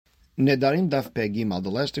Nedarim Daf Pegimal. The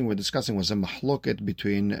last thing we're discussing was a mahloket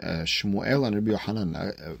between Shmuel and Rabbi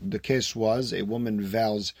Yochanan. The case was a woman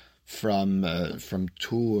vows from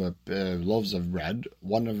two loaves of bread.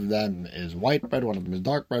 One of them is white bread, one of them is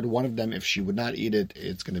dark bread. One of them, if she would not eat it,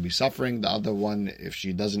 it's going to be suffering. The other one, if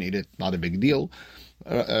she doesn't eat it, not a big deal.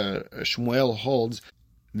 Shmuel holds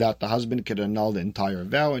that the husband could annul the entire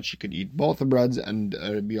vow and she could eat both the breads, and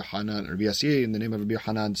Rabbi Yassi, in the name of Rabbi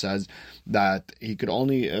Yochanan, says that he could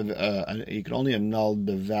only annul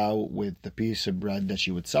the vow with the piece of bread that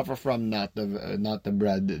she would suffer from, not the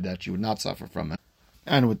bread that she would not suffer from.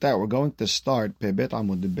 And with that, we're going to start Pebet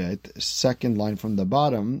Amud Bet, second line from the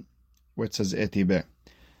bottom, where it says Etibe.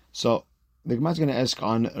 So the Gemara is going to ask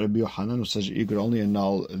on Rabbi Yochanan, who says you could only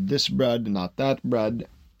annul this bread, not that bread.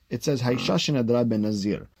 It says, Haishash Nadra ben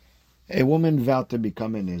Nazir. A woman vowed to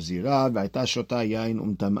become a Nazira,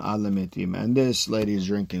 and this lady is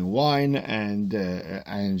drinking wine,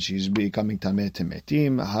 and she's becoming Tameh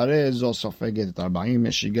Temetim. Harez also forget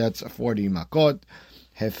 40. She gets 40 makot.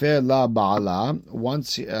 Hefer la ba'ala.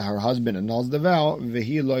 Once her husband annuls the vow,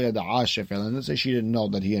 vehi lo yada'a shefer. And let's say she didn't know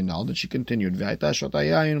that he annulled it. She continued. And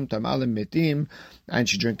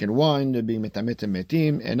she's drinking wine, being metameh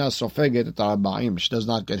temetim, and also forget 40. She does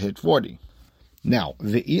not get hit 40. Now,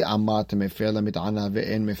 now,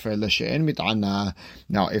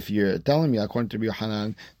 if you're telling me, according to Rabbi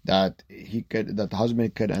Yochanan, that the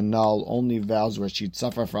husband could annul only vows where she'd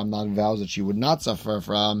suffer from, not vows that she would not suffer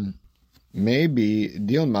from, maybe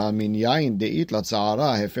Dilma min yain deit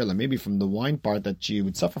latzara hefela. Maybe from the wine part that she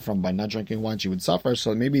would suffer from by not drinking wine, she would suffer.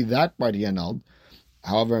 So maybe that part he annulled.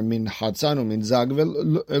 However, min hatzanu min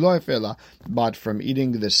zagvel lo hefela. But from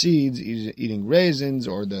eating the seeds, eating raisins,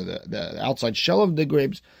 or the outside shell of the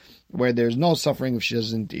grapes, where there's no suffering if she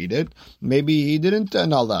doesn't eat it, maybe he didn't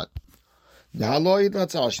annul that.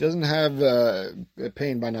 She doesn't have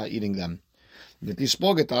pain by not eating them.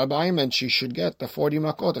 And she should get the 40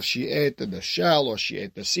 makot if she ate the shell or she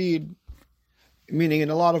ate the seed. Meaning, in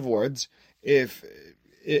a lot of words, if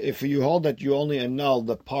you hold that you only annul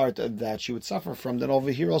the part that she would suffer from, then over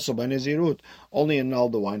here also by Nezirut, only annul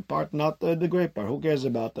the wine part, not the grape part. Who cares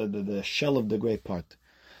about the shell of the grape part?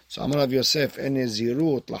 So Amar Rav Yosef, en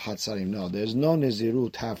Nezirut lahatzarim. No, there's no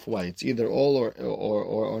Nezirut halfway. It's either all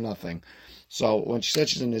or nothing. So when she said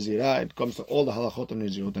she's a Nezirah, it comes to all the halachot of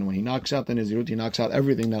Nezirut, and when he knocks out the Nezirut, he knocks out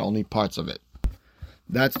everything, not only parts of it.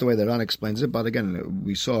 That's the way the Ran explains it. But again,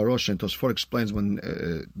 we saw Rosh and Tosfot explains when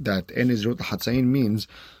that en Nezirut Hatzain means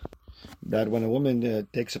that when a woman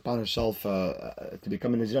takes upon herself to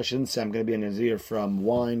become a Nezirah, she doesn't say, I'm going to be a Nezir from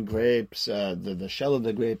wine, grapes, the shell of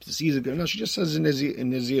the grapes, the seeds of grapes. No, she just says a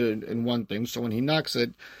Nezir in one thing. So when he knocks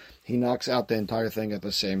it, he knocks out the entire thing at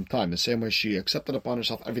the same time. The same way she accepted upon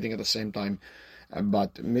herself everything at the same time.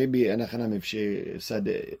 But maybe, if she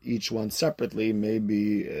said each one separately,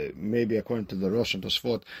 maybe according to the Rosh and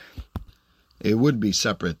Tosfot, it would be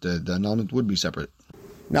separate. The annulment would be separate.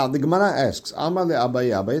 Now, the Gemara asks, Amar le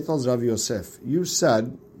Abaye, Abaye tells Rav Yosef, you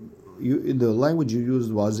said, the language you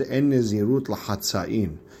used was en nezirut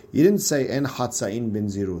lahatzain. You didn't say en hatzain bin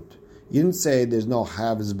zirut. You didn't say there's no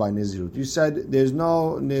halves by Nezirut. You said there's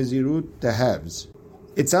no Nezirut to halves.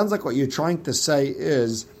 It sounds like what you're trying to say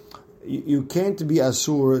is you can't be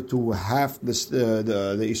Asur to half the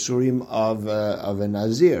Isurim of a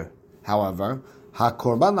Nazir. However,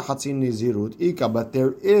 HaKorban Hatzin Nezirut Ika, but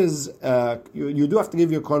there is, you do have to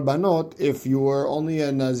give your Korbanot if you were only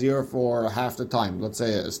a Nazir for half the time. Let's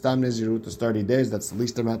say a Stam Nezirut is 30 days, that's the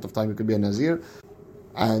least amount of time you could be a Nazir.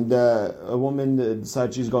 And a woman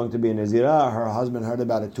decides she's going to be a Nazirah. Her husband heard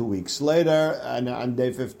about it 2 weeks later, and on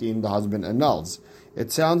day 15, the husband annuls.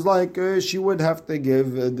 It sounds like she would have to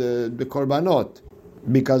give the korbanot,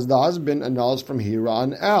 because the husband annuls from here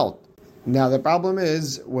on out. Now, the problem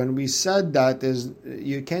is, when we said that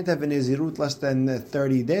you can't have a Nazirut less than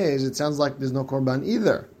 30 days, it sounds like there's no korban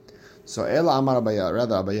either. So, Ela Amar Abaya,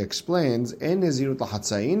 rather, Abaya explains, En Nazirut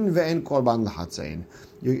lahatzain ve'en korban lahatzain.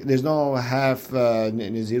 There's no half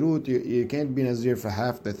Nazirut. You can't be Nazir for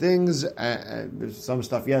half the things. Some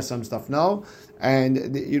stuff yes, some stuff no.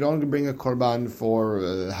 And you don't bring a korban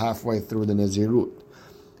for halfway through the Nazirut.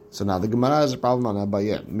 So now the Gemara has a problem on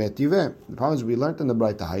Abaye. Metive. The problem is we learned in the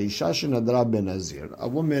Braita, Haishash Nadra ben Nazir. A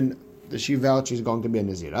woman, she vowed she's going to be a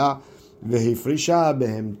Nazirah. Vehifrisha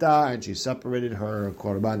behemta, and she separated her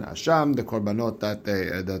korban asham, the korbanot that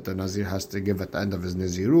the Nazir has to give at the end of his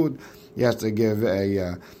Nazirut. He has to give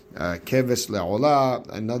a keves le'olah,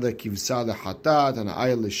 another kivsa le'hatat, and an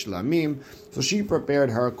ayil l'shlamim. So she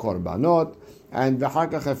prepared her korbanot, and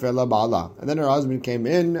v'harka chefela ba'ala. And then her husband came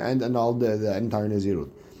in and annulled the entire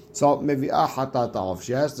Nazirut. So mevi'ah hatat ta'of.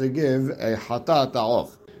 She has to give a hatat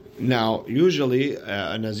ta'of. Now, usually,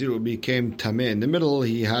 a Nazir who became Tameh in the middle,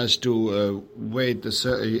 he has to wait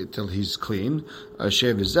till he's clean,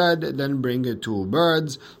 shave his head, then bring 2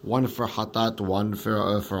 birds, one for Hatat, one for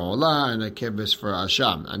Olah, and a Kebis for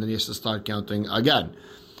Asham. And then he has to start counting again.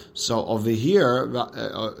 So over here,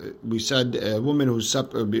 we said a woman who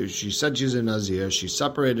she said she's a Nazir, she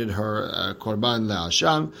separated her korban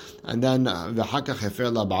le'asham, and then v'hakach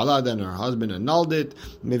hefer la'ba'ala, then her husband annulled it.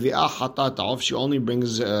 Mevi'ah hatat ta'of, she only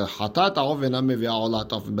brings hatat ta'of and not mevi'ah olah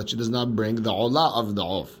ta'of, but she does not bring the olah of the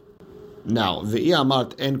off. Now, ve'i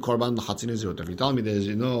amart en korban l'chatzi nezirut. If you tell me there's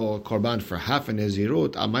no korban for half a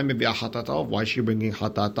nezirut, amay mevi'ah hatat ta'of, why is she bringing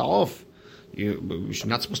hatat ta'of? She's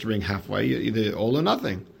not supposed to bring halfway, either all or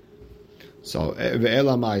nothing. So,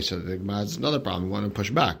 ve'elamai, so that's another problem. We want to push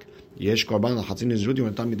back. Yesh korban l'chatzi nezirut. You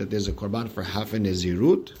want to tell me that there's a korban for half a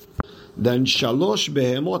nezirut? Then shalosh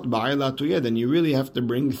behemot ba'ela tuyeh. Then you really have to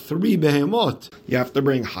bring 3 behemot. You have to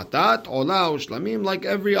bring hatat, olah, ushlamim, like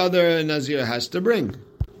every other nazir has to bring.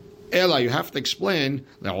 Ela, you have to explain,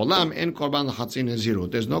 le'olam en korban l'chatzi nezirut.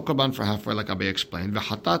 There's no korban for halfway, like Abai explained.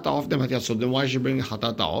 Ve'hatat ta'of dem hatiyat. So then why should you bring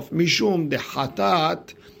hatat ta'of? Mishum de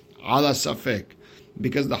hatat ala safek.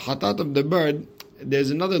 Because the hatat of the bird,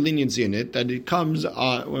 there's another leniency in it, that it comes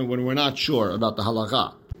when we're not sure about the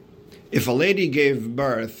halakha. If a lady gave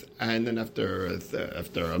birth, and then after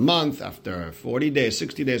a month, after 40 days,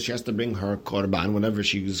 60 days, she has to bring her korban whenever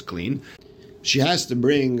she is clean, she has to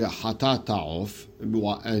bring hatat ta'of.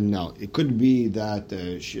 And now it could be that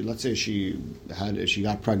let's say she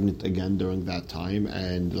got pregnant again during that time,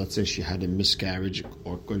 and let's say she had a miscarriage,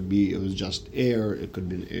 or it could be it was just air. It could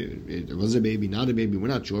be it was a baby, not a baby. We're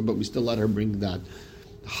not sure, but we still let her bring that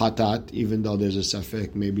hatat, even though there's a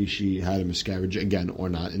safek. Maybe she had a miscarriage again or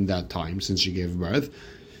not in that time since she gave birth.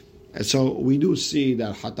 And so we do see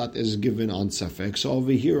that hatat is given on safek. So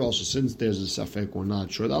over here also, since there's a safek, we're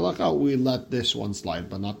not sure. We let this one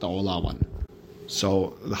slide, but not the olah one.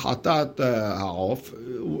 So the hatat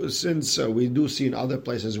ha'of, since we do see in other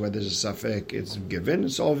places where there's a safek, it's given.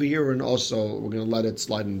 So over here, we're going to let it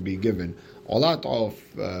slide and be given. Olat off,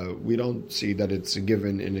 we don't see that it's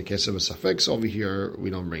given in the case of a safek. So over here, we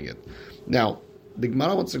don't bring it. Now, the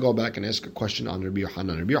Gemara wants to go back and ask a question on Rabbi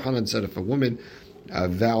Yochanan. Rabbi Yochanan said if a woman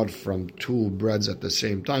vowed from 2 breads at the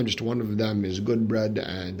same time, just one of them is good bread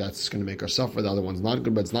and that's going to make her suffer, the other one's not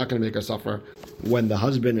good bread, it's not going to make her suffer. When the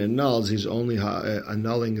husband annuls, he's only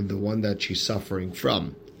annulling the one that she's suffering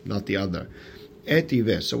from, not the other.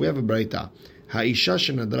 Etive. So we have a breita. Ha'isha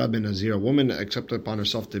shenadra ben nazir, a woman accepted upon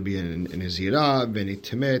herself to be in nazira,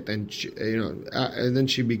 benitimet, and and then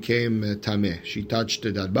she became tameh. She touched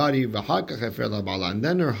that body, and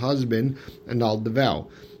then her husband annulled the vow.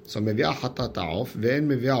 So mevi'ah hatat ta'of, ve'en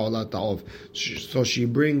mevi'ah olah ta'of. So she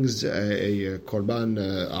brings a korban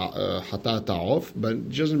hatat ta'of, but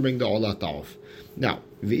she doesn't bring the olah ta'of. Now,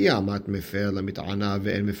 ve'i'amat mefer lemit'ana,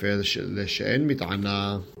 ve'en mefer le'she'en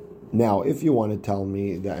mit'ana. Now, if you want to tell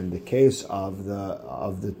me that in the case of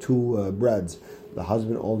the 2 breads, the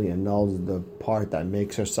husband only annuls the part that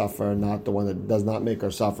makes her suffer, not the one that does not make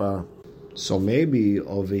her suffer. So maybe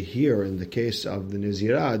over here, in the case of the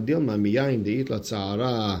Nizira, Dilma miyayin deit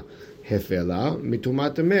latzara hefela,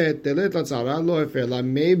 mitumat emet telet latzara lo hefela.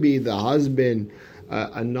 Maybe the husband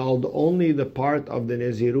annulled only the part of the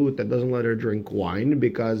Nezirut that doesn't let her drink wine,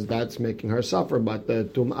 because that's making her suffer. But the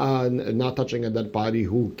Tum'ah, not touching a dead body,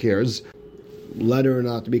 who cares? Let her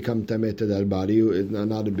not become Tameh to that body,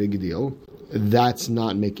 not a big deal. That's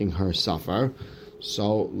not making her suffer.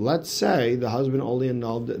 So let's say the husband only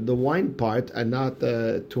annulled the wine part and not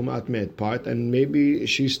the Tum'at Met part, and maybe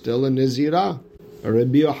she's still a Nizira.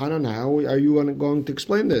 Rabbi Yochanan, how are you going to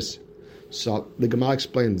explain this? So the Gemara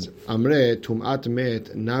explains, Amre Tum'at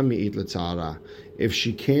Met nami it letzara. If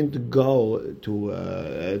she can't go to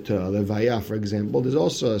Levaya, for example, there's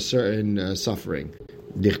also a certain suffering.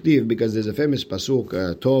 Dichtiv, because there's a famous pasuk,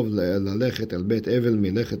 Tov lelechet el bet evel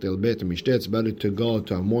milechet el bet mishtet. It's better to go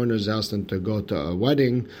to a mourner's house than to go to a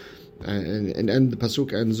wedding. And the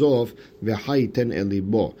pasuk ends off, V'hayten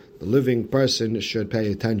elibo. The living person should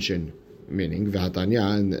pay attention. Meaning,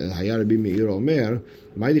 V'hatanya, and Hayarabi Meir Omer,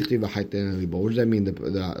 Mai dichtiv v'hayten elibo. What does that mean?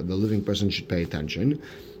 The living person should pay attention.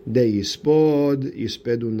 They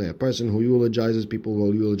yispedun, a person who eulogizes, people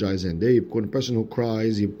will eulogize him. They yibkun, a person who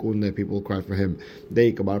cries, yibkun, people will cry for him.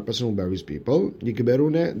 They yikabar, a person who buries people,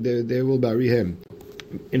 yikberune, they will bury him.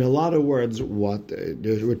 In a lot of words, what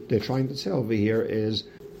they're trying to say over here is,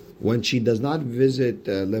 when she does not visit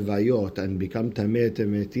levayot and become tameh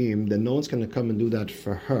temetim, then no one's going to come and do that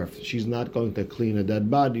for her. If she's not going to clean a dead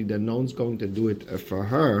body, then no one's going to do it for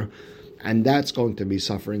her. And that's going to be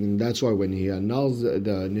suffering. And that's why when he annuls the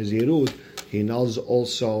Nizirut, he annuls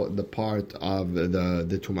also the part of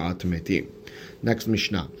the Tum'at Metim. Next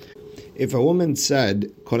Mishnah. If a woman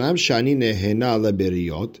said, Konam Shani Nehena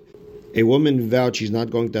Leberiyot, a woman vowed she's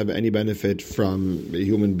not going to have any benefit from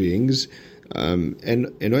human beings, and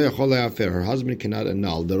her husband cannot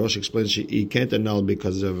annul. The Rosh explains he can't annul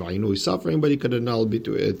because of suffering, but he could annul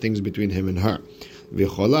things between him and her. But she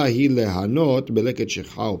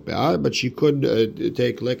could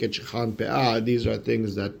take leket shechan pe'ah. These are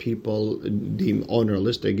things that people deem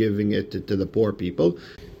ownerless. They're giving it to the poor people.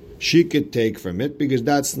 She could take from it because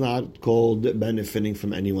that's not called benefiting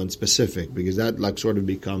from anyone specific, because that sort of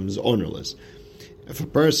becomes ownerless. If a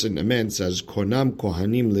man says, Konam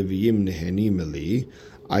Kohanim Leviyim Nehenim Eli,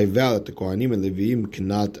 I vow that the Kohanim and Leviyim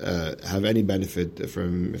cannot have any benefit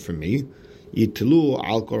from me, Yitlu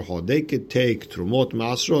al korho, they could take Trumot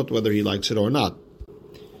Masrot whether he likes it or not.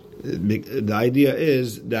 The idea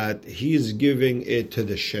is that he's giving it to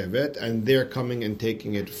the Shevet and they're coming and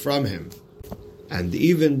taking it from him. And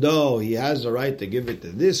even though he has the right to give it to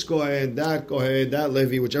this Kohen, that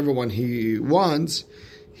Levi, whichever one he wants,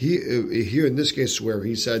 here in this case where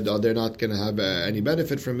he said, they're not going to have any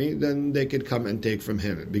benefit from me, then they could come and take from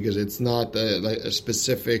him, because it's not a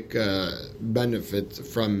specific benefit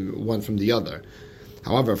from one from the other.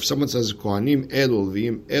 However, if someone says Kohanim Elu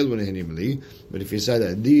Levim Elu Nehenim Li, but if he said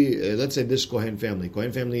that let's say this Kohen family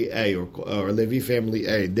A or Levi family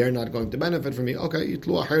A, they're not going to benefit from me, okay,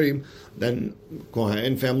 Yitlu Aharim, then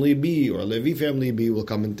Kohen family B or Levi family B will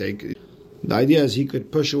come and take. The idea is he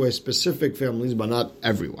could push away specific families, but not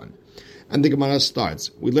everyone. And the Gemara starts.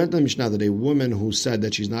 We learned in the Mishnah that a woman who said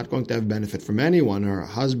that she's not going to have benefit from anyone, her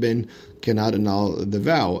husband cannot annul the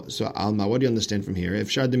vow. So, Alma, what do you understand from here? If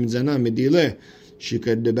Shadim Zana Midile, she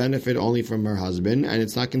could benefit only from her husband, and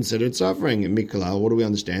it's not considered suffering. Mikla, what do we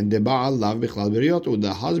understand? The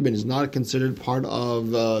husband is not considered part of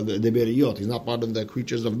the beriyot. He's not part of the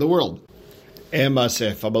creatures of the world. Ema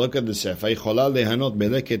sefa, but look at the sefa.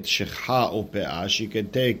 She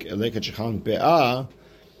could take leket shechan pe'ah,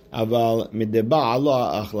 aval mideba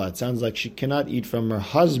Allah achla. It sounds like she cannot eat from her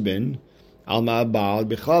husband. Alma ba'al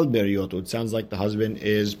bichlal beriyot. It sounds like the husband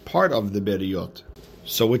is part of the beriyot.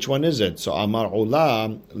 So which one is it? So Amar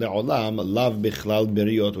Olam le'olam lav bichlal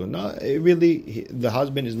beriyot. No, really, the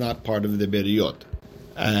husband is not part of the beriyot.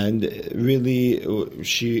 And really,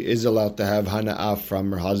 she is allowed to have hana'ah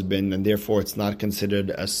from her husband, and therefore it's not considered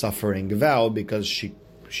a suffering vow because she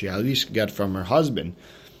at least got from her husband.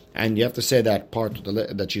 And you have to say that part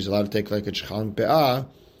that she's allowed to take leket shechan pe'ah.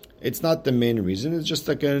 It's not the main reason; it's just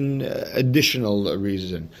like an additional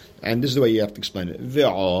reason. And this is the way you have to explain it.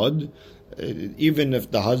 Ve'od, even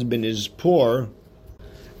if the husband is poor,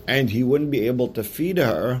 and he wouldn't be able to feed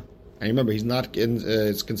her. And remember, he's not.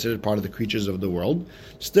 It's considered part of the creatures of the world.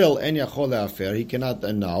 Still, en yachol le'afer, he cannot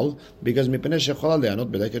annul because mipenei shechol le'anot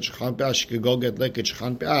beleket shechan pe'ah. She could go get leket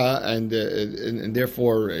shechan pe'ah, and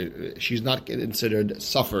therefore she's not considered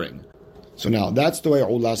suffering. So now that's the way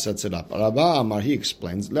Ula sets it up. Rabba Amar, he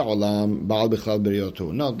explains le'olam ba'al bichlal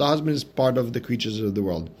beriyotu. No, the husband is part of the creatures of the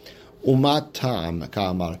world. Umat tam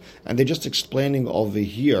ka'amar, and they're just explaining over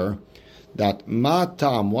here that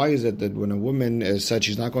matam, why is it that when a woman said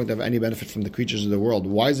she's not going to have any benefit from the creatures of the world,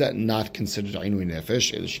 why is that not considered ainui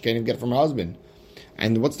nefesh? She can't even get from her husband.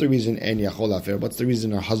 And what's the reason en yachol afer? What's the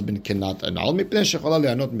reason her husband cannot annul? Because she can go get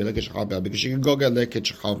leket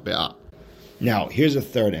shechan pe'ah. Now, here's a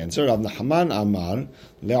third answer. Rav Nahaman Amar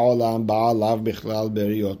le'olam ba'alav bichlal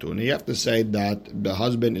beriyotu. You have to say that the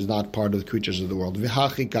husband is not part of the creatures of the world.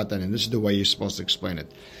 V'hachi katan, and this is the way you're supposed to explain it.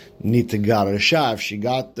 Nitagarasha, if she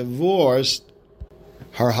got divorced,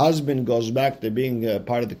 her husband goes back to being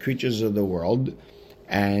part of the creatures of the world,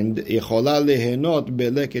 and she's not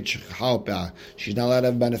allowed to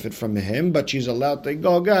have benefit from him, but she's allowed to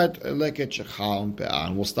go get leket shechan pe'ah.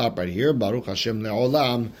 And we'll stop right here. Baruch Hashem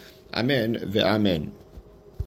le'olam. Amen ve'amen.